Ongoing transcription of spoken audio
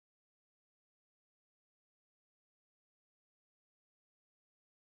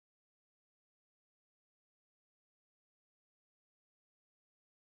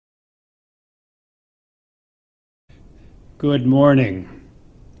Good morning.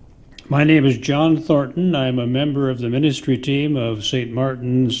 My name is John Thornton. I'm a member of the ministry team of St.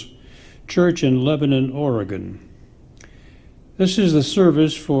 Martin's Church in Lebanon, Oregon. This is the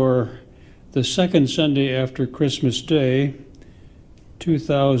service for the second Sunday after Christmas Day,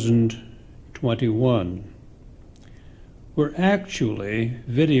 2021. We're actually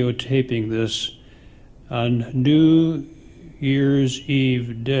videotaping this on New Year's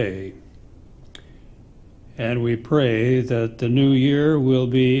Eve day. And we pray that the new year will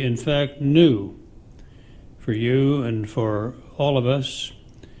be, in fact, new for you and for all of us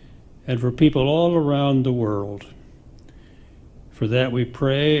and for people all around the world. For that we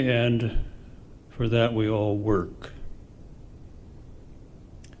pray, and for that we all work.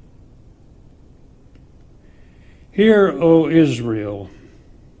 Hear, O Israel,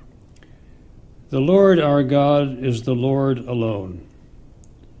 the Lord our God is the Lord alone.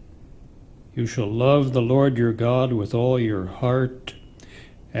 You shall love the Lord your God with all your heart,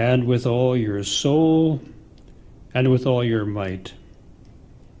 and with all your soul, and with all your might.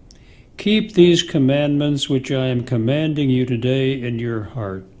 Keep these commandments which I am commanding you today in your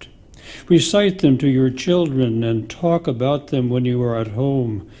heart. Recite them to your children, and talk about them when you are at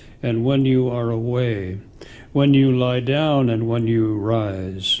home and when you are away, when you lie down and when you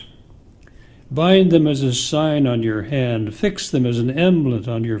rise. Bind them as a sign on your hand, fix them as an emblem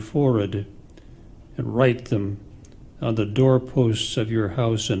on your forehead, and write them on the doorposts of your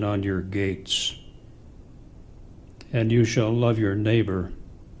house and on your gates. And you shall love your neighbor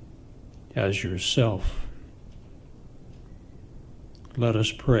as yourself. Let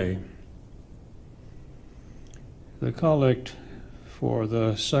us pray. The collect for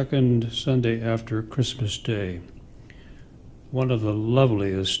the second Sunday after Christmas Day, one of the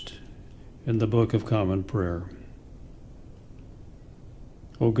loveliest in the Book of Common Prayer.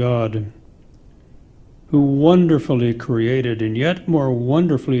 O God, who wonderfully created and yet more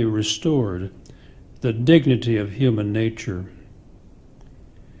wonderfully restored the dignity of human nature,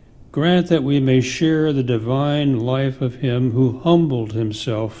 grant that we may share the divine life of him who humbled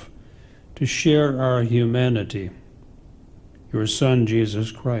himself to share our humanity, your Son, Jesus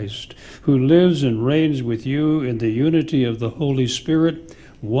Christ, who lives and reigns with you in the unity of the Holy Spirit,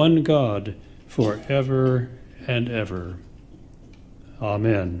 one God, forever and ever.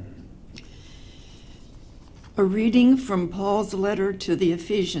 Amen. A reading from Paul's letter to the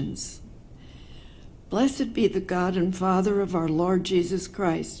Ephesians. Blessed be the God and Father of our Lord Jesus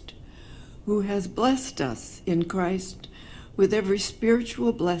Christ, who has blessed us in Christ with every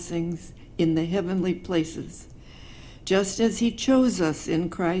spiritual blessings in the heavenly places, just as he chose us in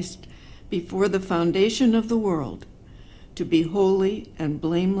Christ before the foundation of the world, to be holy and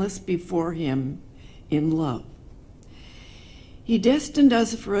blameless before him in love. He destined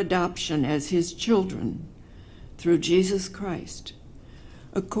us for adoption as his children through Jesus Christ,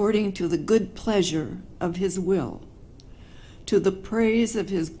 according to the good pleasure of his will, to the praise of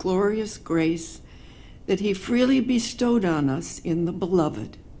his glorious grace that he freely bestowed on us in the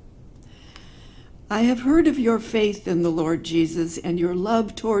Beloved. I have heard of your faith in the Lord Jesus and your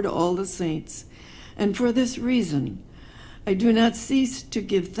love toward all the saints, and for this reason I do not cease to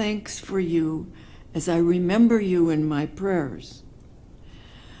give thanks for you as I remember you in my prayers.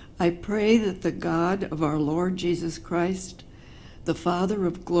 I pray that the God of our Lord Jesus Christ, the Father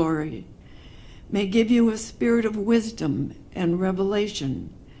of glory, may give you a spirit of wisdom and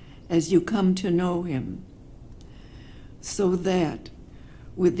revelation as you come to know him, so that,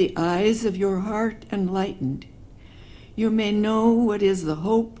 with the eyes of your heart enlightened, you may know what is the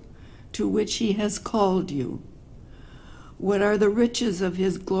hope to which he has called you, what are the riches of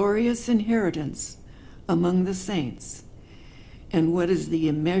his glorious inheritance among the saints, and what is the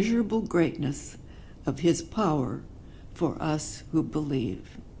immeasurable greatness of his power for us who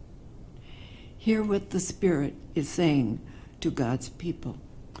believe. Hear what the Spirit is saying to God's people.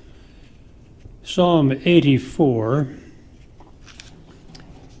 Psalm 84,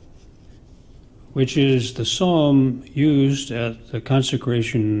 which is the psalm used at the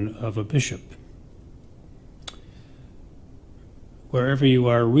consecration of a bishop. Wherever you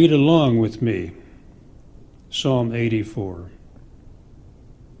are, read along with me. Psalm 84.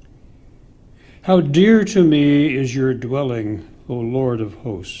 How dear to me is your dwelling, O Lord of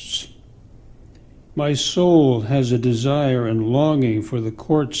hosts. My soul has a desire and longing for the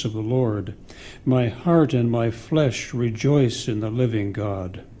courts of the Lord. My heart and my flesh rejoice in the living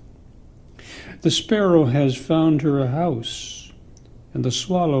God. The sparrow has found her a house, and the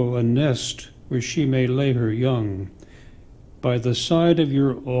swallow a nest where she may lay her young. By the side of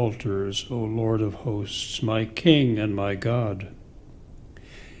your altars, O Lord of hosts, my King and my God.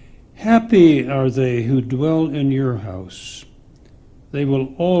 Happy are they who dwell in your house. They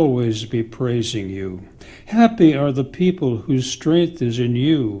will always be praising you. Happy are the people whose strength is in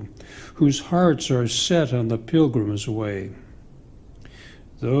you, whose hearts are set on the pilgrim's way.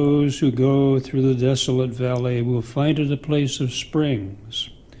 Those who go through the desolate valley will find it a place of springs,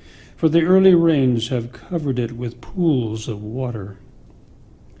 for the early rains have covered it with pools of water.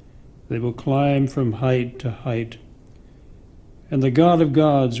 They will climb from height to height, and the God of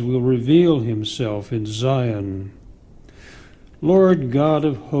gods will reveal himself in Zion. Lord God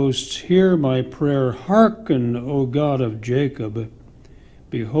of hosts, hear my prayer. Hearken, O God of Jacob.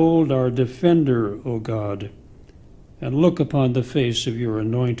 Behold our defender, O God, and look upon the face of your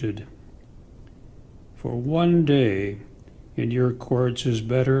anointed. For one day in your courts is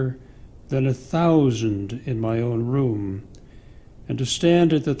better than 1,000 in my own room, and to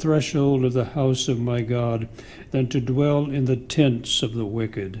stand at the threshold of the house of my God than to dwell in the tents of the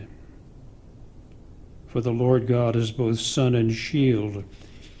wicked. For the Lord God is both sun and shield.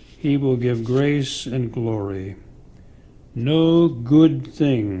 He will give grace and glory. No good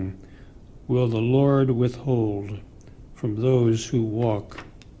thing will the Lord withhold from those who walk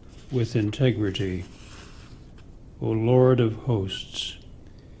with integrity. O Lord of hosts,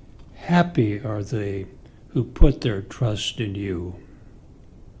 happy are they who put their trust in you.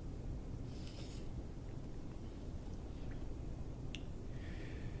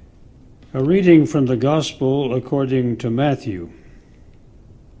 A reading from the Gospel according to Matthew.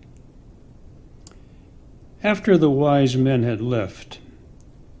 After the wise men had left,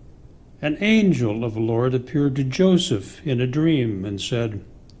 an angel of the Lord appeared to Joseph in a dream and said,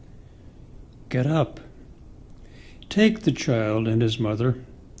 "Get up, take the child and his mother,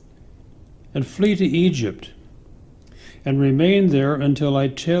 and flee to Egypt, and remain there until I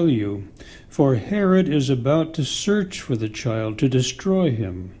tell you, for Herod is about to search for the child to destroy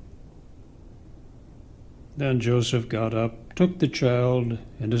him." Then Joseph got up, took the child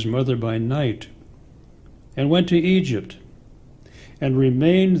and his mother by night, and went to Egypt, and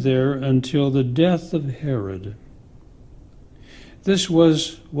remained there until the death of Herod. This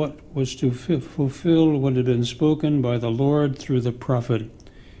was what was to fulfill what had been spoken by the Lord through the prophet,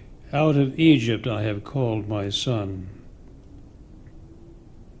 "Out of Egypt I have called my son."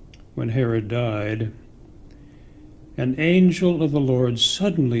 When Herod died, an angel of the Lord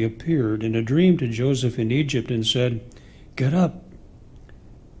suddenly appeared in a dream to Joseph in Egypt and said, "Get up,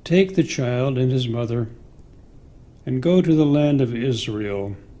 take the child and his mother, and go to the land of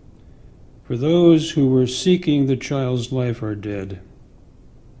Israel, for those who were seeking the child's life are dead."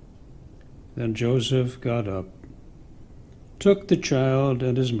 Then Joseph got up, took the child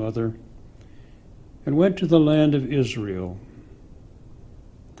and his mother, and went to the land of Israel.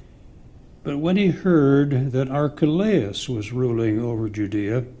 But when he heard that Archelaus was ruling over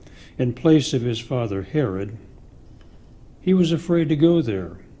Judea in place of his father Herod, he was afraid to go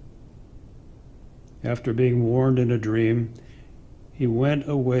there. After being warned in a dream, he went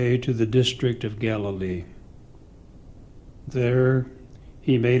away to the district of Galilee. There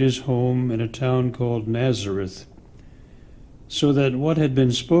he made his home in a town called Nazareth, so that what had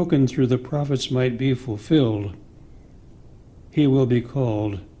been spoken through the prophets might be fulfilled. He will be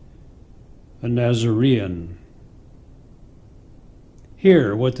called a Nazarene.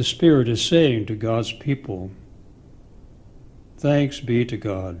 Hear what the Spirit is saying to God's people. Thanks be to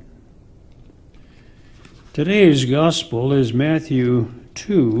God. Today's Gospel is Matthew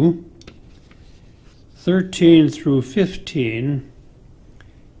 2, 13 through 15,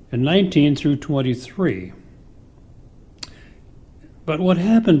 and 19 through 23. But what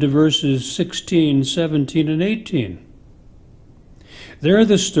happened to verses 16, 17, and 18? They're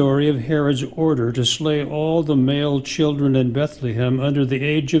the story of Herod's order to slay all the male children in Bethlehem under the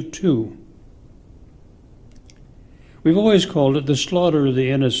age of 2. We've always called it the slaughter of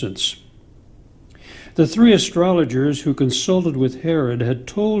the innocents. The 3 astrologers who consulted with Herod had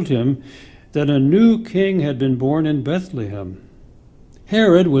told him that a new king had been born in Bethlehem.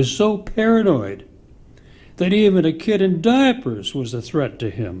 Herod was so paranoid that even a kid in diapers was a threat to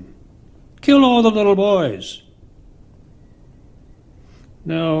him. Kill all the little boys.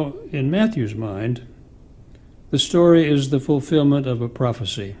 Now, in Matthew's mind, the story is the fulfillment of a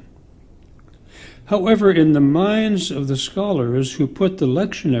prophecy. However, in the minds of the scholars who put the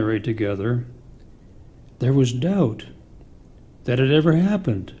lectionary together, there was doubt that it ever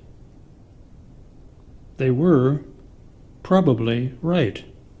happened. They were probably right.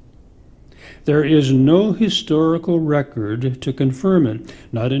 There is no historical record to confirm it,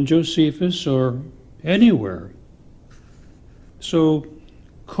 not in Josephus or anywhere. So,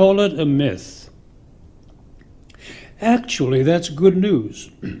 call it a myth. Actually, that's good news.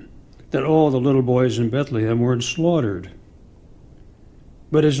 that all the little boys in Bethlehem weren't slaughtered.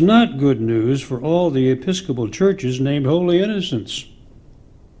 But it's not good news for all the Episcopal churches named Holy Innocents.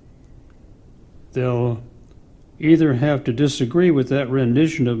 They'll either have to disagree with that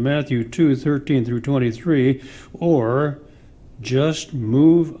rendition of Matthew 2:13 through 23, or just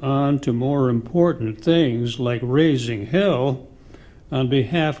move on to more important things like raising hell on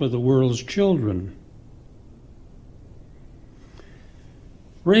behalf of the world's children.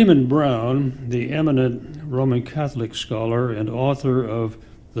 Raymond Brown, the eminent Roman Catholic scholar and author of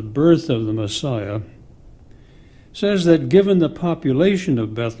The Birth of the Messiah, says that given the population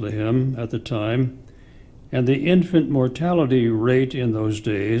of Bethlehem at the time and the infant mortality rate in those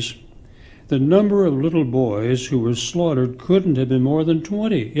days, the number of little boys who were slaughtered couldn't have been more than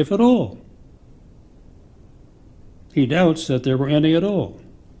 20, if at all. He doubts that there were any at all.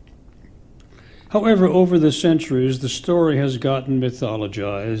 However, over the centuries, the story has gotten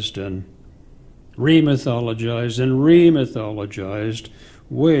mythologized and remythologized and remythologized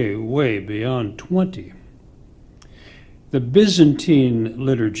way, way beyond 20. The Byzantine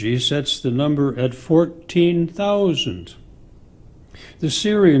liturgy sets the number at 14,000. The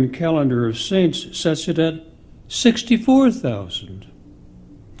Syrian calendar of saints sets it at 64,000.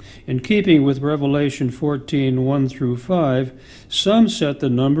 In keeping with Revelation 14:1 through 5, some set the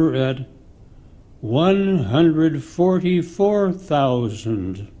number at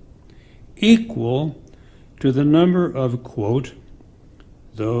 144,000, equal to the number of, quote,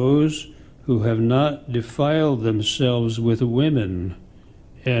 those who have not defiled themselves with women,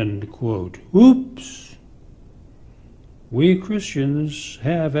 end quote. Oops! We Christians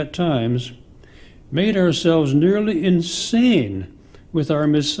have at times made ourselves nearly insane with our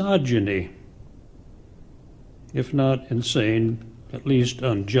misogyny. If not insane, at least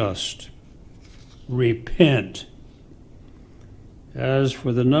unjust. Repent. As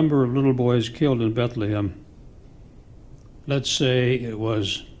for the number of little boys killed in Bethlehem, let's say it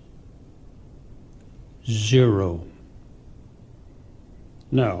was 0.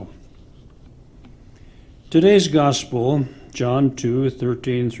 Now, today's gospel, John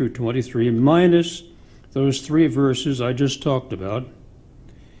 2:13 through 23, minus those 3 verses I just talked about,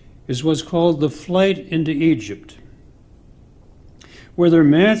 is what's called the flight into Egypt. Whether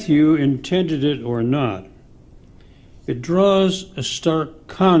Matthew intended it or not, it draws a stark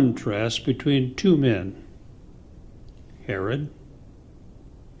contrast between 2 men, Herod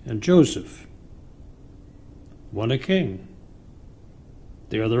and Joseph. One a king,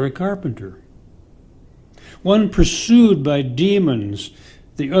 the other a carpenter. One pursued by demons,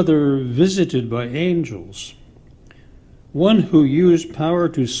 the other visited by angels. One who used power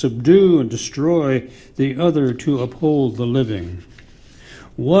to subdue and destroy, the other to uphold the living.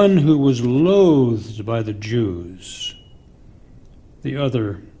 One who was loathed by the Jews, the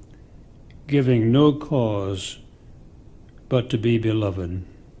other giving no cause but to be beloved.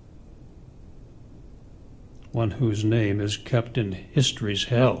 One whose name is kept in history's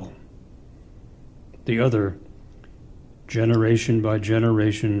hell, the other generation by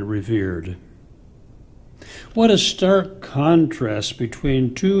generation revered. What a stark contrast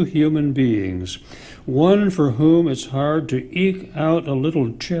between 2 human beings, one for whom it's hard to eke out a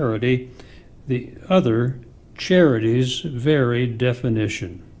little charity, the other charity's very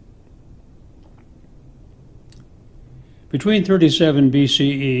definition. Between 37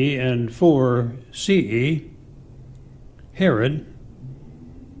 BCE and 4 CE, Herod,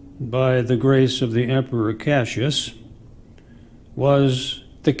 by the grace of the Emperor Cassius, was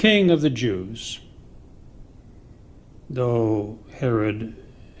the king of the Jews. Though Herod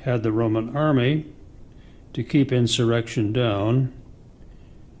had the Roman army to keep insurrection down,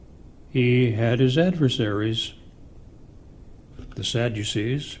 he had his adversaries, the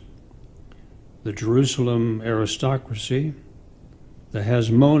Sadducees, the Jerusalem aristocracy, the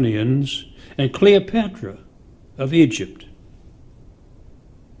Hasmoneans, and Cleopatra of Egypt.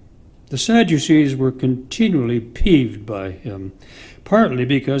 The Sadducees were continually peeved by him, partly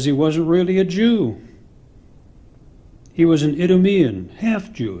because he wasn't really a Jew. He was an Idumean,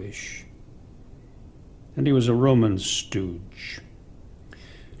 half-Jewish, and he was a Roman stooge.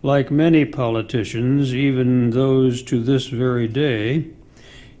 Like many politicians, even those to this very day,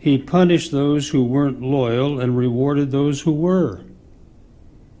 he punished those who weren't loyal and rewarded those who were.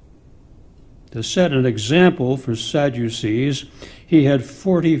 To set an example for Sadducees, he had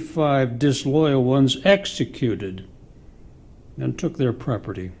 45 disloyal ones executed and took their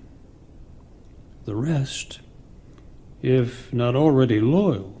property. The rest, if not already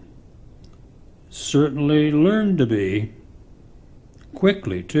loyal, certainly learned to be,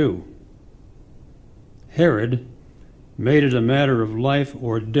 quickly too. Herod made it a matter of life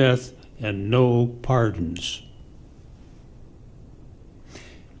or death and no pardons.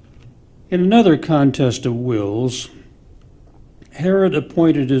 In another contest of wills, Herod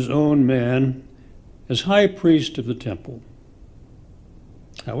appointed his own man as high priest of the temple.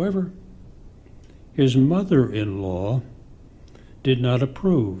 However, his mother-in-law did not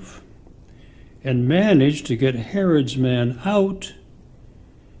approve and managed to get Herod's man out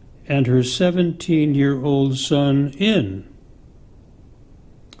and her 17-year-old son in.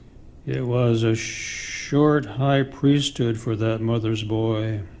 It was a short high priesthood for that mother's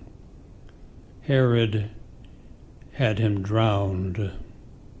boy. Herod had him drowned.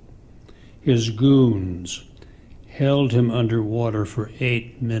 His goons held him under water for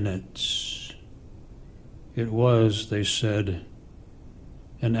 8 minutes. It was, they said,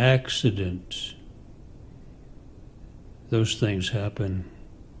 an accident. Those things happen.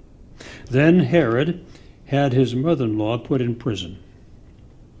 Then Herod had his mother-in-law put in prison.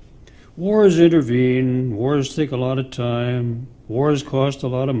 Wars intervene, wars take a lot of time, wars cost a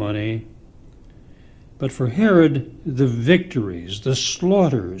lot of money. But for Herod, the victories, the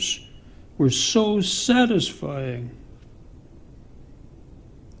slaughters, were so satisfying.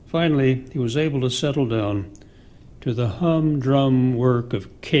 Finally, he was able to settle down to the humdrum work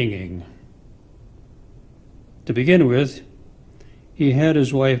of kinging. To begin with, he had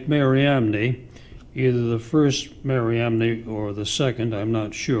his wife Mariamne, either the first Mariamne or the second, I'm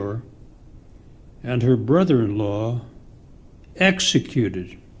not sure, and her brother-in-law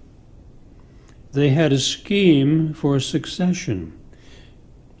executed. They had a scheme for succession.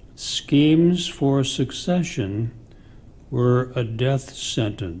 Schemes for succession were a death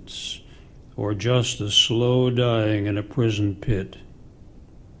sentence or just a slow dying in a prison pit.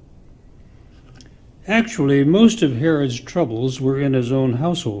 Actually, most of Herod's troubles were in his own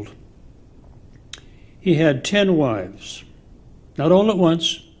household. He had 10 wives, not all at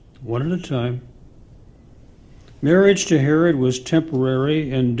once, one at a time. Marriage to Herod was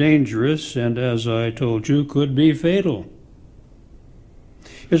temporary and dangerous, and as I told you, could be fatal.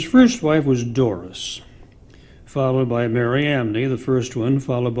 His first wife was Doris, followed by Mariamne, the first one,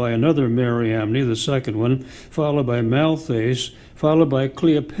 followed by another Mariamne, the second one, followed by Malthace, followed by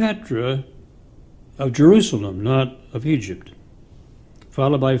Cleopatra of Jerusalem, not of Egypt,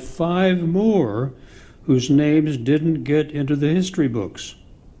 followed by 5 more whose names didn't get into the history books.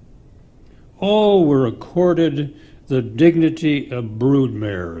 All were accorded the dignity of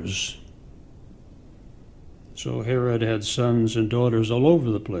broodmares. So Herod had sons and daughters all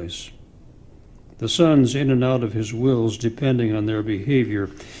over the place. The sons in and out of his wills depending on their behavior.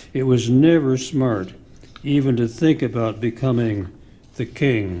 It was never smart even to think about becoming the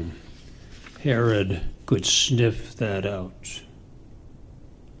king. Herod could sniff that out.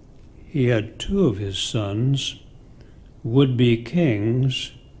 He had 2 of his sons, would-be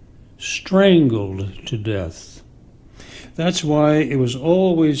kings, strangled to death. That's why it was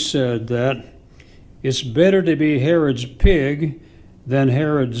always said that it's better to be Herod's pig than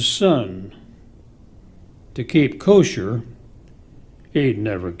Herod's son. To keep kosher, he'd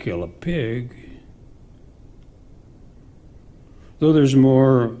never kill a pig. Though there's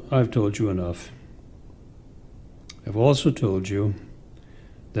more, I've told you enough. I've also told you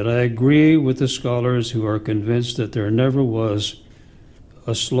that I agree with the scholars who are convinced that there never was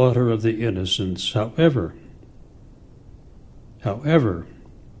a slaughter of the innocents. However,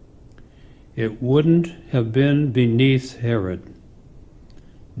 it wouldn't have been beneath Herod.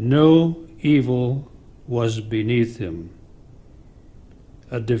 No evil was beneath him.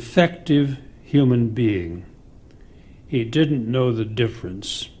 A defective human being. He didn't know the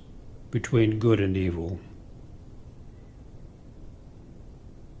difference between good and evil.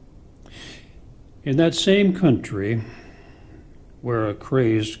 In that same country, where a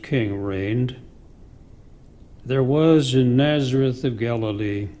crazed king reigned, there was in Nazareth of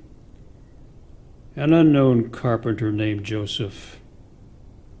Galilee an unknown carpenter named Joseph.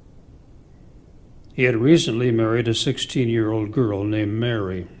 He had recently married a 16-year-old girl named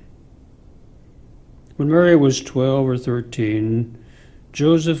Mary. When Mary was 12 or 13,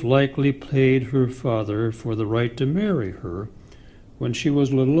 Joseph likely paid her father for the right to marry her when she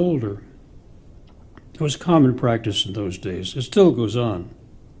was a little older. It was common practice in those days. It still goes on.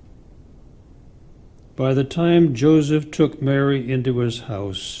 By the time Joseph took Mary into his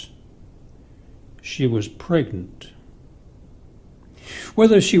house, she was pregnant.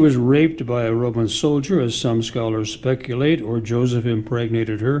 Whether she was raped by a Roman soldier, as some scholars speculate, or Joseph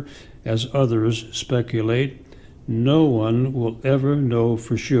impregnated her, as others speculate, no one will ever know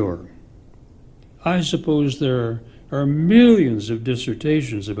for sure. I suppose there are millions of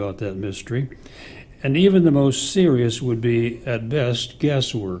dissertations about that mystery, and even the most serious would be, at best,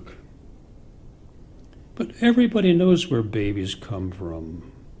 guesswork. But everybody knows where babies come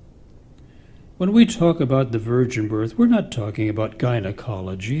from. When we talk about the virgin birth, we're not talking about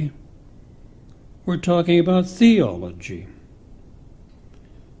gynecology. We're talking about theology.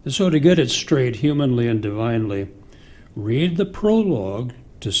 And so to get it straight, humanly and divinely, read the prologue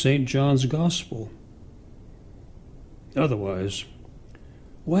to St. John's Gospel. Otherwise,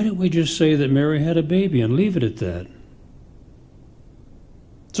 why don't we just say that Mary had a baby and leave it at that?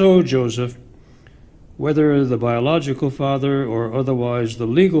 So Joseph, whether the biological father or otherwise the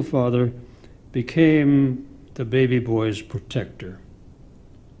legal father, became the baby boy's protector,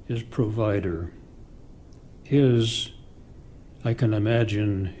 his provider, I can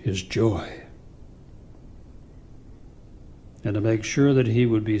imagine, his joy. And to make sure that he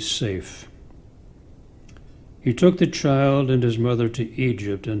would be safe, he took the child and his mother to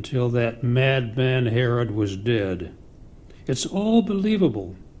Egypt until that madman Herod was dead. It's all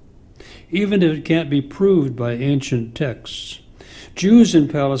believable, even if it can't be proved by ancient texts. Jews in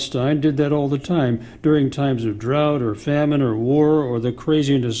Palestine did that all the time. During times of drought or famine or war or the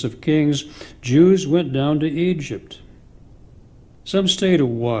craziness of kings, Jews went down to Egypt. Some stayed a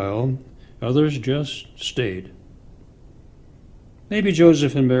while, others just stayed. Maybe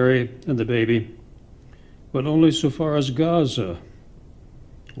Joseph and Mary and the baby went only so far as Gaza,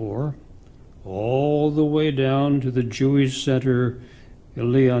 or all the way down to the Jewish center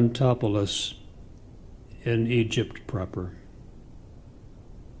Leontopolis in Egypt proper.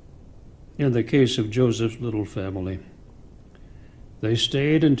 In the case of Joseph's little family, they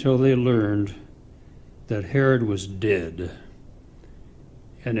stayed until they learned that Herod was dead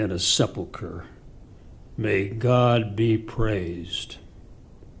and in a sepulcher. May God be praised.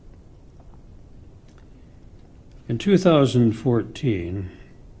 In 2014,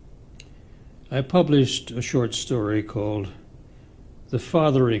 I published a short story called The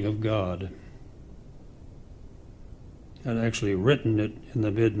Fathering of God. I'd actually written it in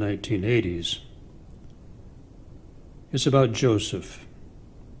the mid-1980s. It's about Joseph.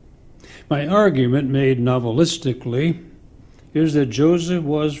 My argument, made novelistically, is that Joseph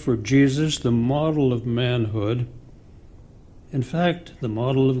was for Jesus the model of manhood, in fact, the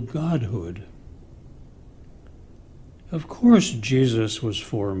model of godhood. Of course, Jesus was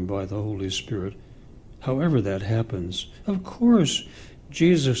formed by the Holy Spirit, however that happens. Of course,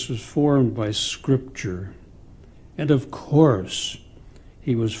 Jesus was formed by Scripture. And of course,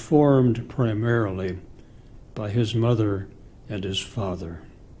 he was formed primarily by his mother and his father.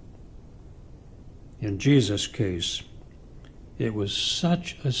 In Jesus' case, it was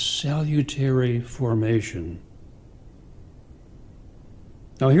such a salutary formation.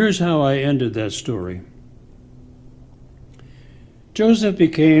 Now here's how I ended that story. Joseph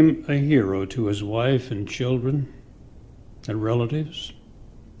became a hero to his wife and children and relatives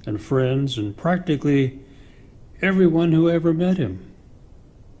and friends and practically everyone who ever met him.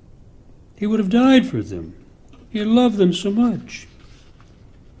 He would have died for them. He loved them so much.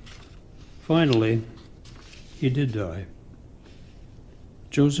 Finally, he did die.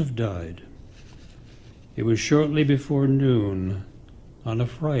 Joseph died. It was shortly before noon on a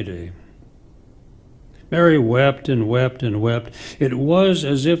Friday. Mary wept and wept and wept. It was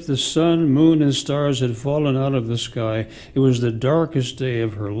as if the sun, moon, and stars had fallen out of the sky. It was the darkest day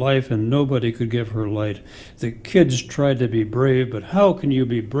of her life, and nobody could give her light. The kids tried to be brave, but how can you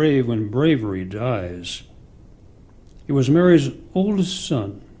be brave when bravery dies? It was Mary's oldest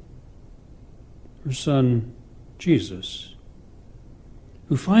son, her son Jesus,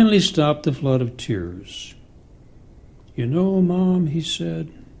 who finally stopped the flood of tears. "You know, Mom," he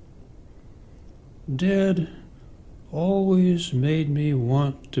said, "Dad always made me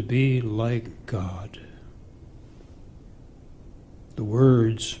want to be like God." The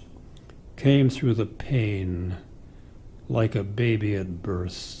words came through the pain like a baby at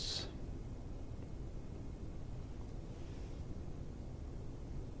birth.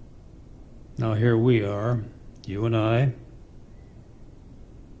 Now here we are, you and I,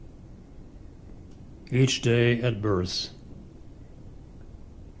 each day at birth.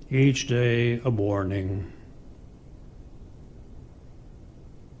 Each day a warning.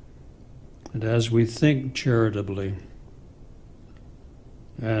 And as we think charitably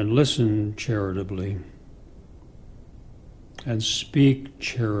and listen charitably and speak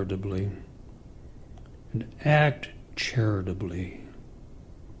charitably and act charitably,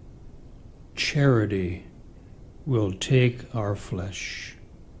 charity will take our flesh,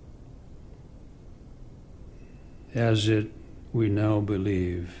 as it, we now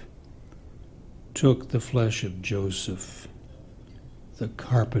believe, took the flesh of Joseph, the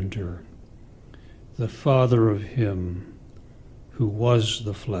carpenter, the father of him who was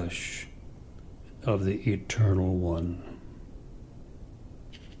the flesh of the Eternal One.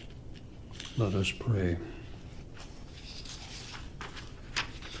 Let us pray.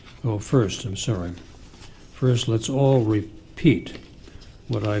 First, let's all repeat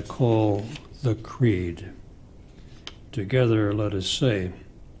what I call the Creed. Together, let us say,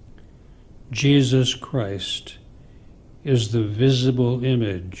 Jesus Christ is the visible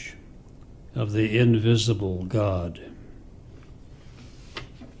image of the invisible God.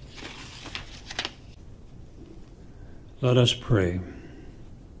 Let us pray.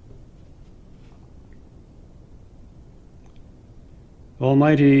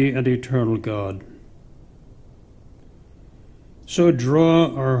 Almighty and eternal God, so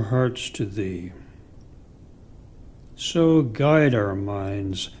draw our hearts to Thee, so guide our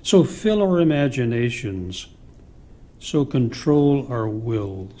minds, so fill our imaginations, so control our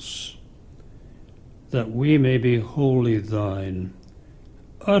wills, that we may be wholly Thine,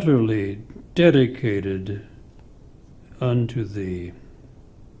 utterly dedicated unto Thee.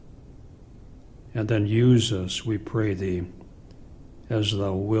 And then use us, we pray Thee, as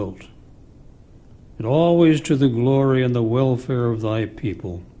Thou wilt, and always to the glory and the welfare of Thy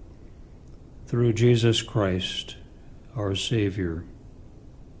people, through Jesus Christ, our Savior.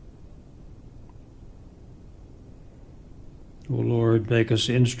 O Lord, make us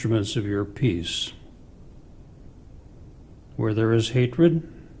instruments of Your peace. Where there is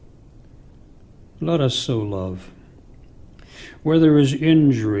hatred, let us sow love. Where there is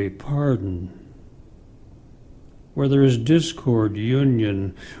injury, pardon. Where there is discord,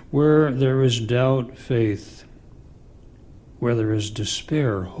 union. Where there is doubt, faith. Where there is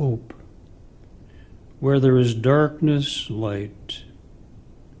despair, hope. Where there is darkness, light.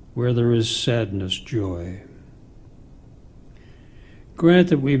 Where there is sadness, joy. Grant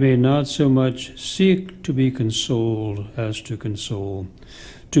that we may not so much seek to be consoled as to console,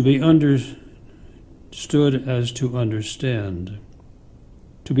 to be understood as to understand,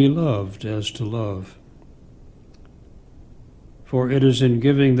 to be loved as to love. For it is in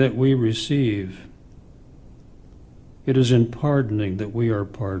giving that we receive. It is in pardoning that we are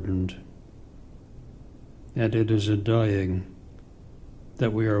pardoned. And it is in dying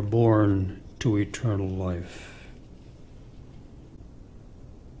that we are born to eternal life.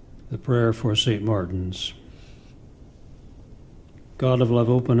 The prayer for St. Martin's. God of love,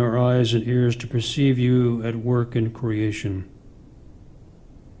 open our eyes and ears to perceive You at work in creation,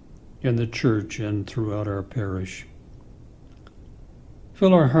 in the church and throughout our parish.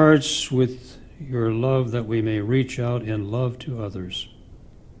 Fill our hearts with Your love that we may reach out in love to others.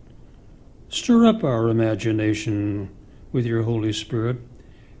 Stir up our imagination with Your Holy Spirit,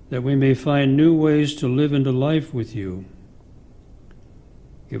 that we may find new ways to live into life with You.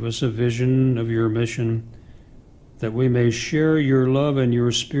 Give us a vision of Your mission, that we may share Your love and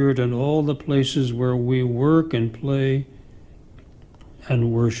Your Spirit in all the places where we work and play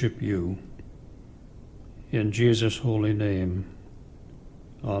and worship You. In Jesus' holy name,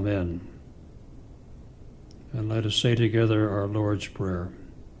 amen. And let us say together our Lord's Prayer.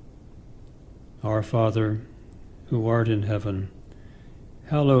 Our Father, who art in heaven,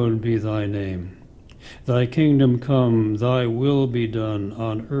 hallowed be Thy name. Thy kingdom come, Thy will be done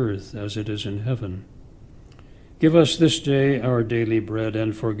on earth as it is in heaven. Give us this day our daily bread,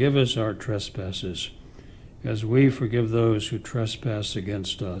 and forgive us our trespasses, as we forgive those who trespass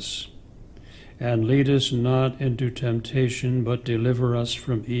against us. And lead us not into temptation, but deliver us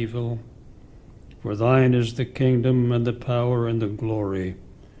from evil. For Thine is the kingdom and the power and the glory,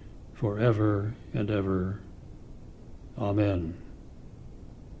 forever and ever. Amen.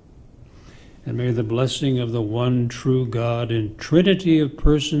 And may the blessing of the one true God in Trinity of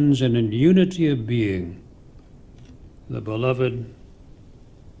persons and in unity of being, the beloved,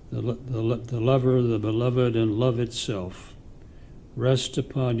 the lover, the beloved, and love itself, rest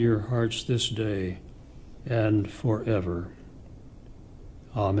upon your hearts this day and forever.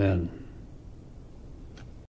 Amen.